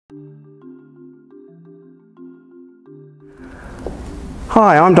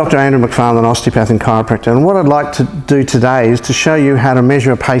Hi, I'm Dr. Andrew Macfarlane, Osteopath and Chiropractor, and what I'd like to do today is to show you how to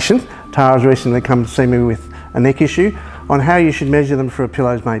measure a patient. Tara's recently come to see me with a neck issue, on how you should measure them for a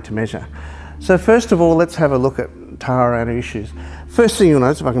pillows made to measure. So first of all, let's have a look at Tara and her issues. First thing you'll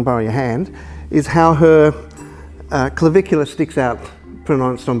notice, if I can borrow your hand, is how her clavicular sticks out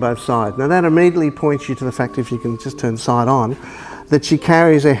pronounced on both sides. Now that immediately points you to the fact, if you can just turn side on, that she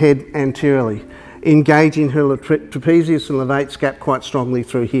carries her head anteriorly, engaging her trapezius and levator scap quite strongly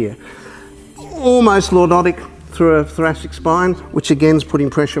through here. Almost lordotic through her thoracic spine, which again is putting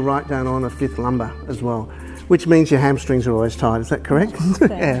pressure right down on her fifth lumbar as well, which means your hamstrings are always tight. Is that correct?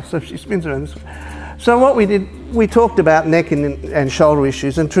 Yeah, so she spins around this way. So what we did, we talked about neck and shoulder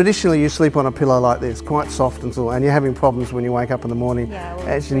issues, and traditionally you sleep on a pillow like this, quite soft and so, and you're having problems when you wake up in the morning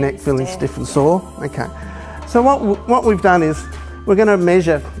as your neck feeling stiff and sore. Okay, so what we've done is we're going to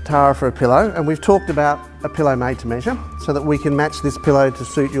measure Tara for a pillow, and we've talked about a pillow made to measure so that we can match this pillow to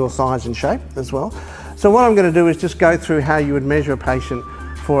suit your size and shape as well. So what I'm going to do is just go through how you would measure a patient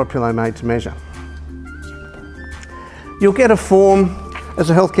for a pillow made to measure. You'll get a form as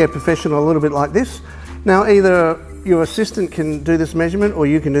a healthcare professional a little bit like this. Now either your assistant can do this measurement or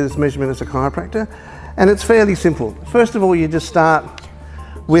you can do this measurement as a chiropractor, and it's fairly simple. First of all, you just start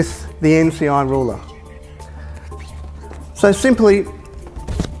with the NCI ruler. So simply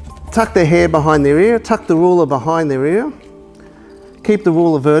tuck their hair behind their ear, tuck the ruler behind their ear, keep the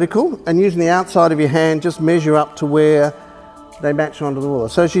ruler vertical, and using the outside of your hand just measure up to where they match onto the ruler.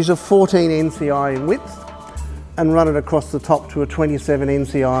 So she's a 14 NCI in width, and run it across the top to a 27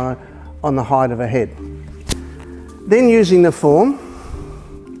 NCI on the height of her head. Then using the form,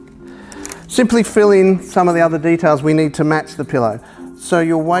 simply fill in some of the other details we need to match the pillow. So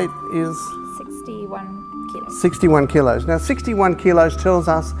your weight is 61 kilos. Now 61 kilos tells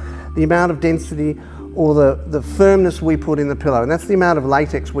us the amount of density or the firmness we put in the pillow, and that's the amount of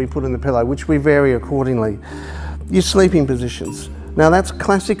latex we put in the pillow, which we vary accordingly. Your sleeping positions. Now that's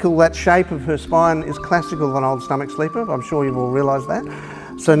classical, that shape of her spine is classical of an old stomach sleeper. I'm sure you've all realised that.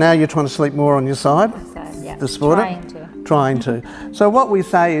 So now you're trying to sleep more on your side, yeah. to support it? Trying to. So what we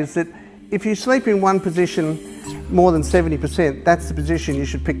say is that if you sleep in one position more than 70%, that's the position you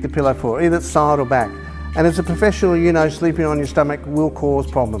should pick the pillow for, either side or back. And as a professional, you know sleeping on your stomach will cause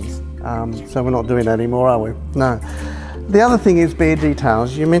problems. So we're not doing that anymore, are we? No. The other thing is bed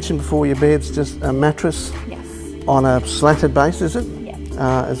details. You mentioned before your bed's just a mattress on a slatted base, is it?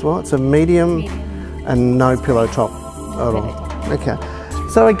 Yeah. As well. It's a medium and no pillow top at all. Okay.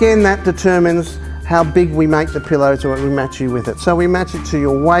 So again, that determines how big we make the pillow so we match you with it. So we match it to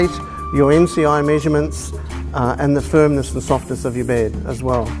your weight, your NCI measurements, and the firmness and softness of your bed as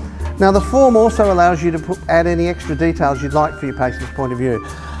well. Now the form also allows you to add any extra details you'd like for your patient's point of view.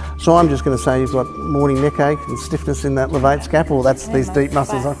 So I'm just going to say you've got morning neck ache and stiffness in that levator scap, or that's these deep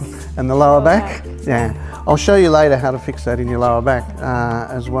muscles and the lower back. Yeah, I'll show you later how to fix that in your lower back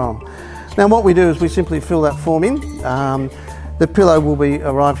as well. Now what we do is we simply fill that form in. The pillow will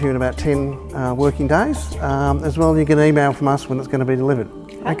arrive here in about 10 working days. As well, you get an email from us when it's going to be delivered.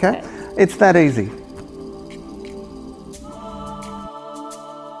 Okay? It's that easy.